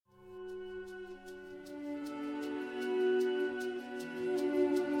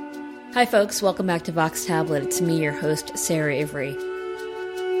Hi folks, welcome back to Vox Tablet. It's me, your host, Sarah Ivry.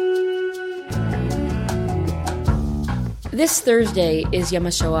 This Thursday is Yom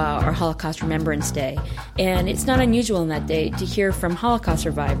HaShoah, or Holocaust Remembrance Day, and it's not unusual on that day to hear from Holocaust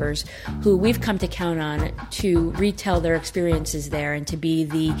survivors who we've come to count on to retell their experiences there and to be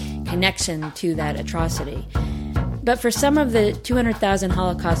the connection to that atrocity. But for some of the 200,000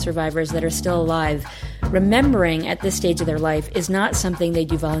 Holocaust survivors that are still alive, remembering at this stage of their life is not something they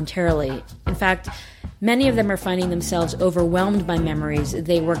do voluntarily. In fact, many of them are finding themselves overwhelmed by memories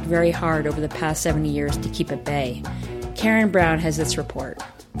they worked very hard over the past 70 years to keep at bay. Karen Brown has this report.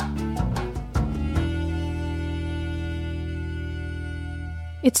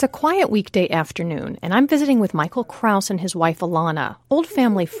 It's a quiet weekday afternoon, and I'm visiting with Michael Kraus and his wife Alana, old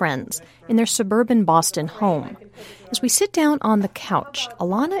family friends, in their suburban Boston home. As we sit down on the couch,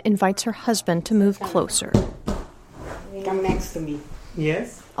 Alana invites her husband to move closer. Come next to me.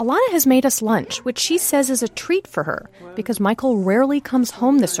 Yes? Alana has made us lunch, which she says is a treat for her, because Michael rarely comes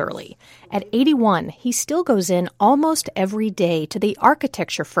home this early. At 81, he still goes in almost every day to the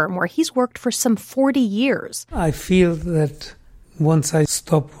architecture firm where he's worked for some 40 years. I feel that once I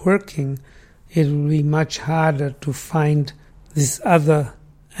stop working, it will be much harder to find this other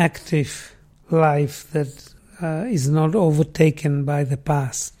active life that is not overtaken by the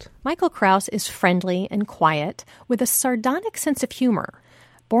past. Michael Kraus is friendly and quiet, with a sardonic sense of humor.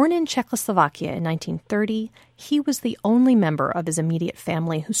 Born in Czechoslovakia in 1930, he was the only member of his immediate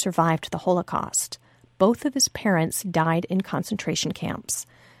family who survived the Holocaust. Both of his parents died in concentration camps.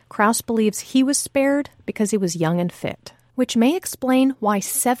 Kraus believes he was spared because he was young and fit, which may explain why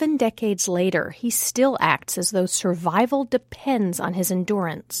 7 decades later he still acts as though survival depends on his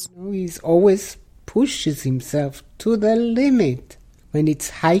endurance. He's always pushes himself to the limit. When it's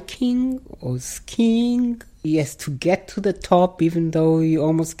hiking or skiing, he has to get to the top even though he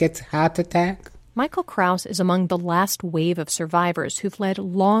almost gets a heart attack. Michael Kraus is among the last wave of survivors who've led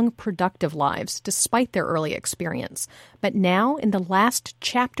long, productive lives despite their early experience. But now, in the last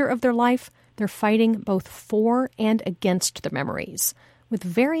chapter of their life, they're fighting both for and against the memories, with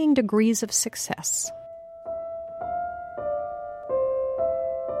varying degrees of success.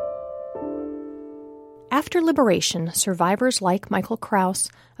 After liberation, survivors like Michael Kraus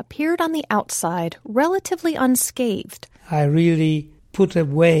appeared on the outside relatively unscathed. I really put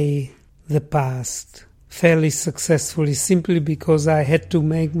away the past fairly successfully simply because I had to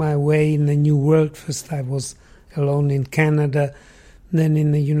make my way in the new world. First I was alone in Canada, then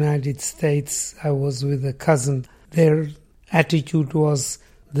in the United States I was with a cousin. Their attitude was,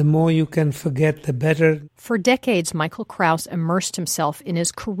 the more you can forget, the better. For decades, Michael Kraus immersed himself in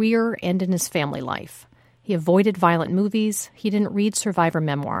his career and in his family life. He avoided violent movies. He didn't read survivor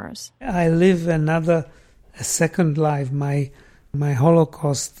memoirs. I live a second life. My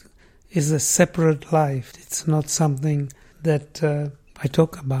Holocaust is a separate life. It's not something that I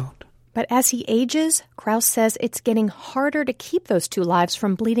talk about. But as he ages, Kraus says it's getting harder to keep those two lives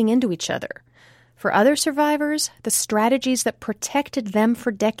from bleeding into each other. For other survivors, the strategies that protected them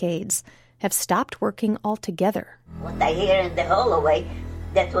for decades have stopped working altogether. What I hear in the hallway,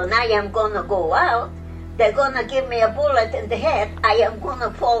 that when I am going to go out, they're going to give me a bullet in the head. I am going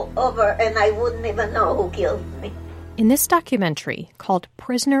to fall over and I wouldn't even know who killed me. In this documentary, called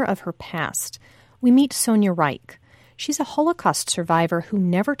Prisoner of Her Past, we meet Sonia Reich. She's a Holocaust survivor who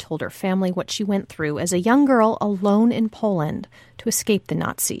never told her family what she went through as a young girl alone in Poland to escape the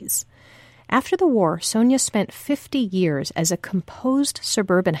Nazis. After the war, Sonia spent 50 years as a composed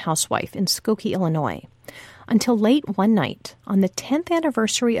suburban housewife in Skokie, Illinois, until late one night, on the 10th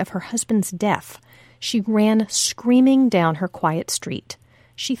anniversary of her husband's death, she ran screaming down her quiet street.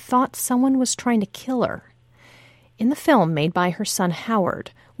 She thought someone was trying to kill her. In the film made by her son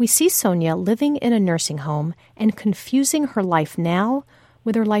Howard, we see Sonia living in a nursing home and confusing her life now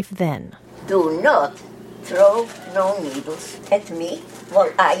with her life then. Do not throw no needles at me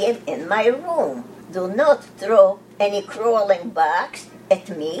while I am in my room. Do not throw any crawling bugs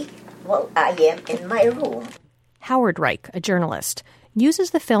at me while I am in my room. Howard Reich, a journalist,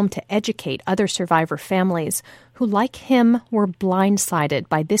 uses the film to educate other survivor families who, like him, were blindsided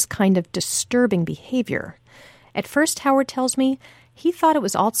by this kind of disturbing behavior. At first, Howard tells me, he thought it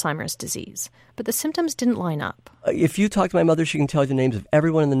was Alzheimer's disease, but the symptoms didn't line up. If you talk to my mother, she can tell you the names of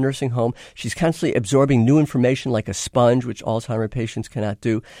everyone in the nursing home. She's constantly absorbing new information like a sponge, which Alzheimer's patients cannot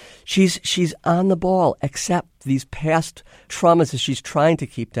do. She's on the ball, except these past traumas that she's trying to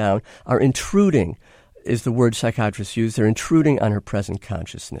keep down are intruding. is the word psychiatrists use. They're intruding on her present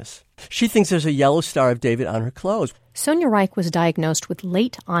consciousness. She thinks there's a yellow Star of David on her clothes. Sonia Reich was diagnosed with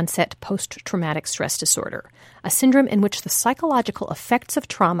late-onset post-traumatic stress disorder, a syndrome in which the psychological effects of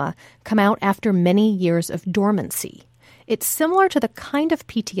trauma come out after many years of dormancy. It's similar to the kind of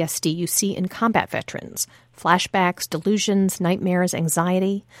PTSD you see in combat veterans, flashbacks, delusions, nightmares,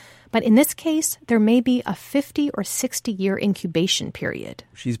 anxiety. But in this case, there may be a 50 or 60-year incubation period.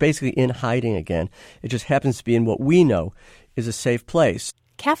 She's basically in hiding again. It just happens to be in what we know is a safe place.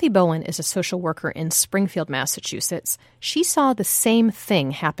 Kathy Bowen is a social worker in Springfield, Massachusetts. She saw the same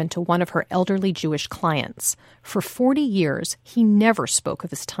thing happen to one of her elderly Jewish clients. For 40 years, he never spoke of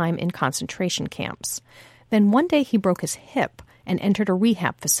his time in concentration camps. Then one day he broke his hip and entered a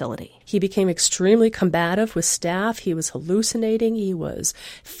rehab facility. He became extremely combative with staff. He was hallucinating. He was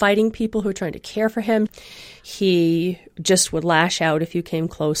fighting people who were trying to care for him. He just would lash out if you came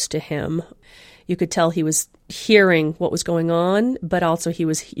close to him. You could tell he was hearing what was going on, but also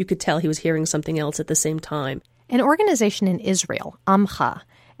you could tell he was hearing something else at the same time. An organization in Israel, Amcha,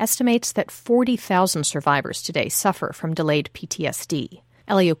 estimates that 40,000 survivors today suffer from delayed PTSD.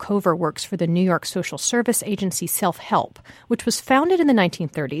 Elio Kover works for the New York social service agency Self-Help, which was founded in the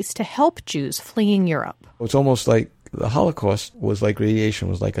 1930s to help Jews fleeing Europe. It's almost like the Holocaust was like radiation,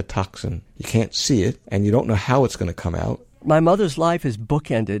 was like a toxin. You can't see it, and you don't know how it's going to come out. My mother's life is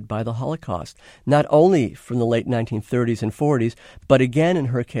bookended by the Holocaust, not only from the late 1930s and 40s, but again, in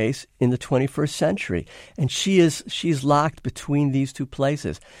her case, in the 21st century. And she's locked between these two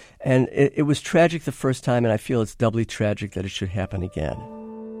places. And it was tragic the first time, and I feel it's doubly tragic that it should happen again.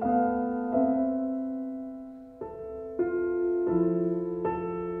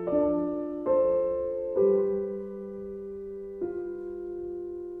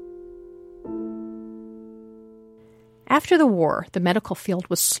 After the war, the medical field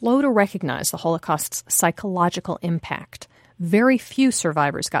was slow to recognize the Holocaust's psychological impact. Very few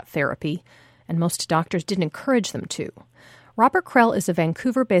survivors got therapy, and most doctors didn't encourage them to. Robert Krell is a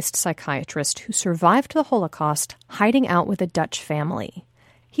Vancouver-based psychiatrist who survived the Holocaust hiding out with a Dutch family.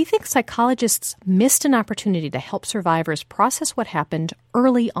 He thinks psychologists missed an opportunity to help survivors process what happened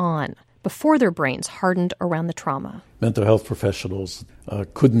early on, before their brains hardened around the trauma. Mental health professionals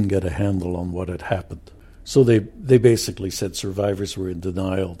couldn't get a handle on what had happened. So they basically said survivors were in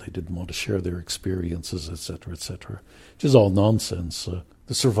denial. They didn't want to share their experiences, etc., which is all nonsense.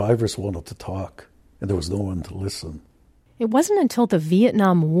 The survivors wanted to talk, and there was no one to listen. It wasn't until the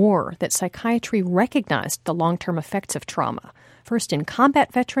Vietnam War that psychiatry recognized the long-term effects of trauma, first in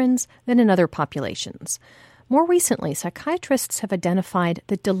combat veterans, then in other populations. More recently, psychiatrists have identified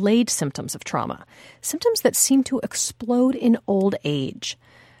the delayed symptoms of trauma, symptoms that seem to explode in old age.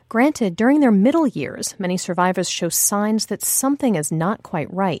 Granted, during their middle years, many survivors show signs that something is not quite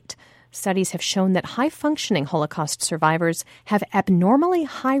right. Studies have shown that high-functioning Holocaust survivors have abnormally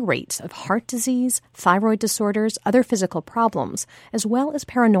high rates of heart disease, thyroid disorders, other physical problems, as well as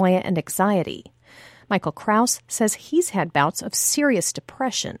paranoia and anxiety. Michael Kraus says he's had bouts of serious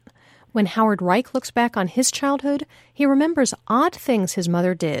depression. When Howard Reich looks back on his childhood, he remembers odd things his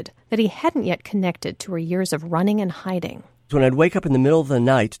mother did that he hadn't yet connected to her years of running and hiding. When I'd wake up in the middle of the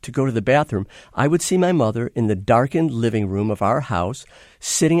night to go to the bathroom, I would see my mother in the darkened living room of our house,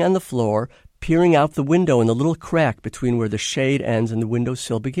 sitting on the floor, peering out the window in the little crack between where the shade ends and the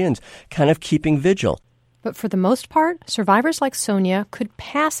windowsill begins, kind of keeping vigil. But for the most part, survivors like Sonia could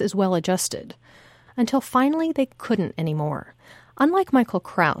pass as well adjusted, until finally they couldn't anymore. Unlike Michael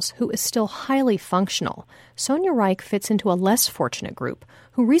Kraus, who is still highly functional, Sonia Reich fits into a less fortunate group,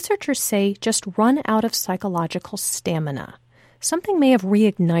 who researchers say just run out of psychological stamina. Something may have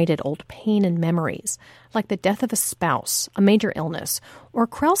reignited old pain and memories, like the death of a spouse, a major illness, or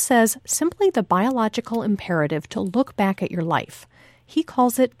Krell says simply the biological imperative to look back at your life. He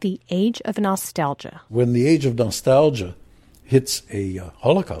calls it the age of nostalgia. When the age of nostalgia hits a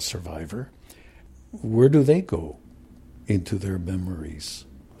Holocaust survivor, where do they go? Into their memories.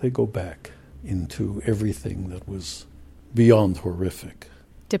 They go back into everything that was beyond horrific.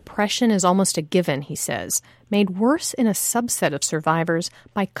 Depression is almost a given, he says, made worse in a subset of survivors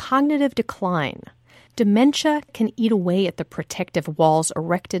by cognitive decline. Dementia can eat away at the protective walls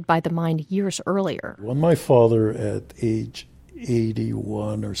erected by the mind years earlier. When my father, at age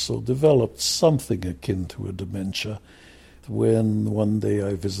 81 or so, developed something akin to a dementia, when one day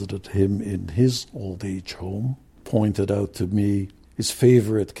I visited him in his old age home, pointed out to me his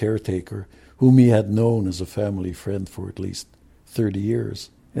favorite caretaker, whom he had known as a family friend for at least 30 years,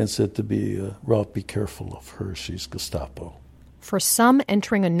 and said to me, Rob, be careful of her, she's Gestapo. For some,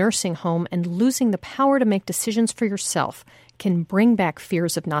 entering a nursing home and losing the power to make decisions for yourself can bring back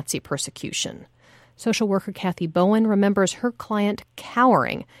fears of Nazi persecution. Social worker Kathy Bowen remembers her client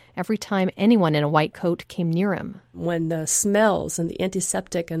cowering every time anyone in a white coat came near him. When the smells and the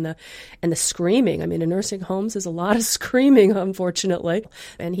antiseptic and the screaming, I mean, in nursing homes there's a lot of screaming, unfortunately.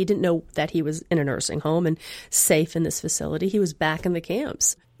 And he didn't know that he was in a nursing home and safe in this facility. He was back in the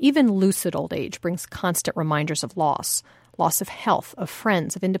camps. Even lucid old age brings constant reminders of loss of health, of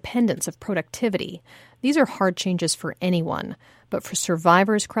friends, of independence, of productivity. These are hard changes for anyone. But for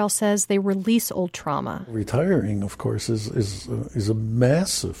survivors, Krell says, they release old trauma. Retiring, of course, is a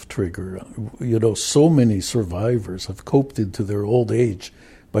massive trigger. You know, so many survivors have coped into their old age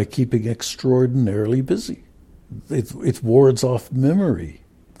by keeping extraordinarily busy. It wards off memory.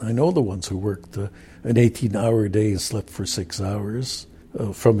 I know the ones who worked an 18-hour day and slept for 6 hours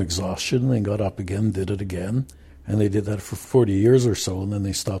from exhaustion and got up again, did it again. And they did that for 40 years or so, and then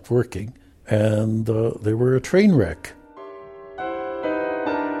they stopped working. And they were a train wreck.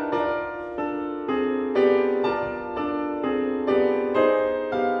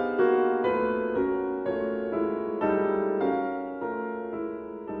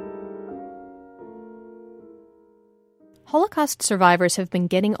 Holocaust survivors have been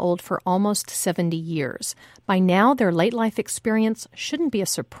getting old for almost 70 years. By now, their late-life experience shouldn't be a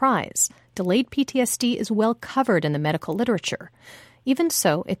surprise. Delayed PTSD is well covered in the medical literature. Even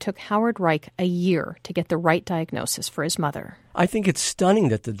so, it took Howard Reich a year to get the right diagnosis for his mother. I think it's stunning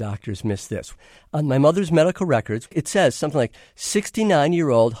that the doctors missed this. On my mother's medical records, it says something like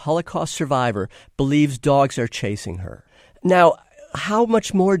 69-year-old Holocaust survivor believes dogs are chasing her. Now, how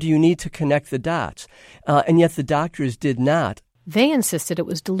much more do you need to connect the dots? And yet the doctors did not. They insisted it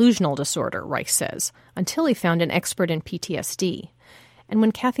was delusional disorder, Reich says, until he found an expert in PTSD. And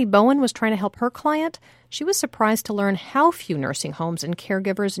when Kathy Bowen was trying to help her client, she was surprised to learn how few nursing homes and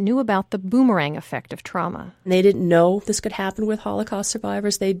caregivers knew about the boomerang effect of trauma. They didn't know this could happen with Holocaust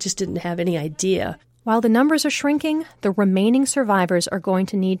survivors. They just didn't have any idea. While the numbers are shrinking, the remaining survivors are going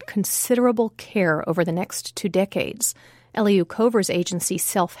to need considerable care over the next 2 decades. Elihu Cover's agency,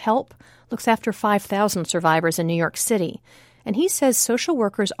 Self-Help, looks after 5,000 survivors in New York City. And he says social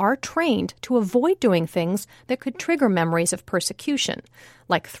workers are trained to avoid doing things that could trigger memories of persecution,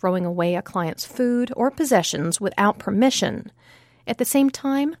 like throwing away a client's food or possessions without permission. At the same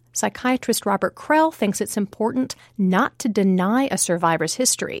time, psychiatrist Robert Krell thinks it's important not to deny a survivor's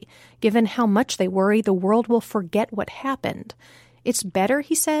history, given how much they worry the world will forget what happened. It's better,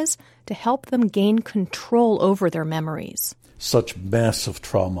 he says, to help them gain control over their memories. Such massive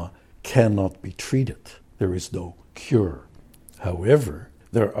trauma cannot be treated. There is no cure. However,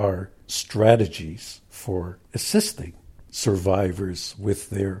 there are strategies for assisting survivors with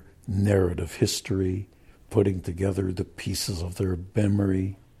their narrative history, putting together the pieces of their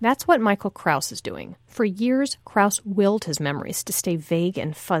memory. That's what Michael Kraus is doing. For years, Kraus willed his memories to stay vague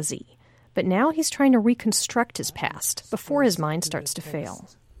and fuzzy. But now he's trying to reconstruct his past before his mind starts to fail.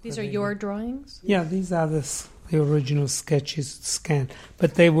 These are your drawings? Yeah, these are the original sketches scanned.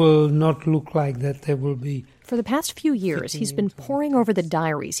 But they will not look like that. They will be... For the past few years, he's been poring over the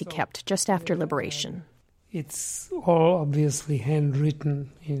diaries he kept just after liberation. It's all obviously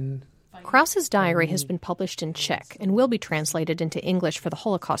handwritten in... Kraus's diary has been published in Czech and will be translated into English for the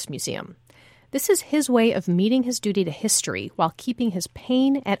Holocaust Museum. This is his way of meeting his duty to history while keeping his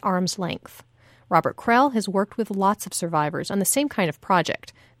pain at arm's length. Robert Krell has worked with lots of survivors on the same kind of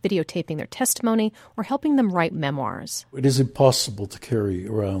project, videotaping their testimony or helping them write memoirs. It is impossible to carry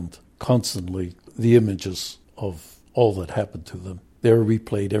around constantly the images of all that happened to them. They're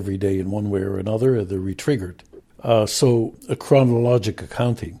replayed every day in one way or another, and they're re-triggered. So a chronologic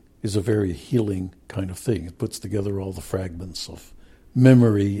accounting is a very healing kind of thing. It puts together all the fragments of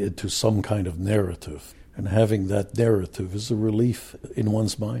memory into some kind of narrative. And having that narrative is a relief in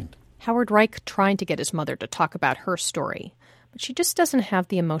one's mind. Howard Reich tried to get his mother to talk about her story, but she just doesn't have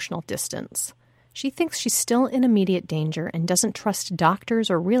the emotional distance. She thinks she's still in immediate danger and doesn't trust doctors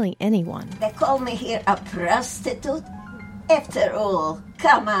or really anyone. They call me here a prostitute. After all,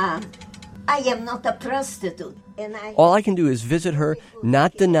 come on. I am not a prostitute. All I can do is visit her,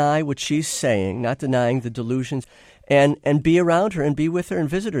 not deny what she's saying, not denying the delusions, and be around her and be with her and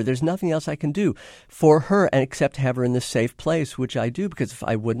visit her. There's nothing else I can do for her and except have her in this safe place, which I do, because if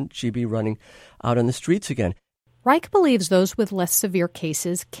I wouldn't, she'd be running out on the streets again. Reich believes those with less severe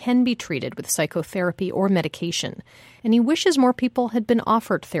cases can be treated with psychotherapy or medication, and he wishes more people had been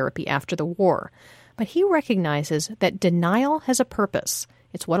offered therapy after the war. But he recognizes that denial has a purpose.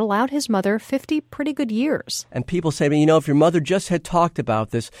 It's what allowed his mother 50 pretty good years. And people say, if your mother just had talked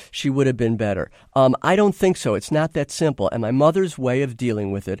about this, she would have been better. I don't think so. It's not that simple. And my mother's way of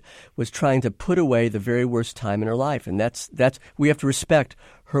dealing with it was trying to put away the very worst time in her life. And that's we have to respect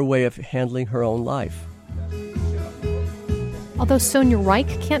her way of handling her own life. Although Sonia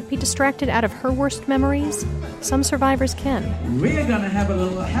Reich can't be distracted out of her worst memories, some survivors can. We're going to have a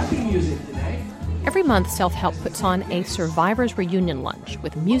little happy music today. Every month, Self-Help puts on a survivors reunion lunch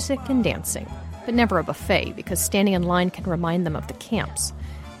with music and dancing, but never a buffet because standing in line can remind them of the camps.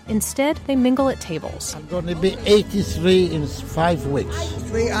 Instead, they mingle at tables. I'm going to be 83 in 5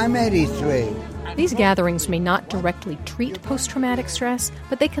 weeks. I'm 83. These gatherings may not directly treat post-traumatic stress,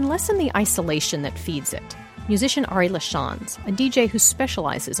 but they can lessen the isolation that feeds it. Musician Ari Lachans, a DJ who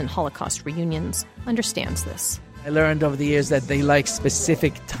specializes in Holocaust reunions, understands this. I learned over the years that they like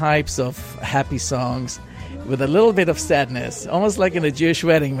specific types of happy songs with a little bit of sadness, almost like in a Jewish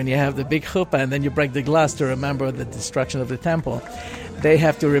wedding when you have the big chuppah and then you break the glass to remember the destruction of the temple. They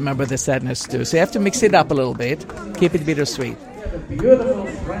have to remember the sadness too. So you have to mix it up a little bit, keep it bittersweet. Beautiful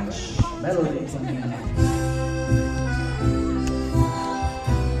French melody.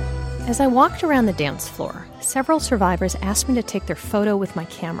 As I walked around the dance floor, several survivors asked me to take their photo with my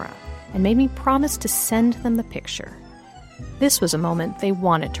camera and made me promise to send them the picture. This was a moment they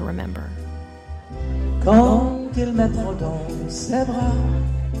wanted to remember.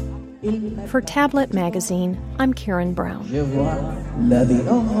 For Tablet Magazine, I'm Karen Brown.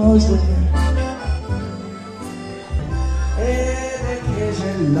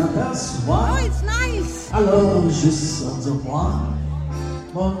 Oh, it's nice! Alors je sors de moi,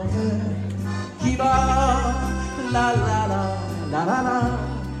 mon cœur qui bat, la la la, la la la,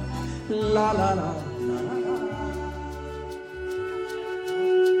 la la la.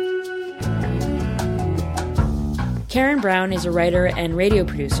 Karen Brown is a writer and radio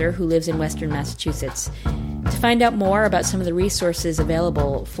producer who lives in Western Massachusetts. To find out more about some of the resources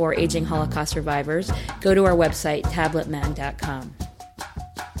available for aging Holocaust survivors, go to our website, tabletmag.com.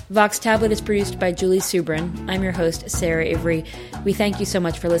 Vox Tablet is produced by Julie Subrin. I'm your host, Sarah Ivry. We thank you so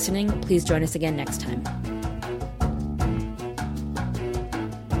much for listening. Please join us again next time.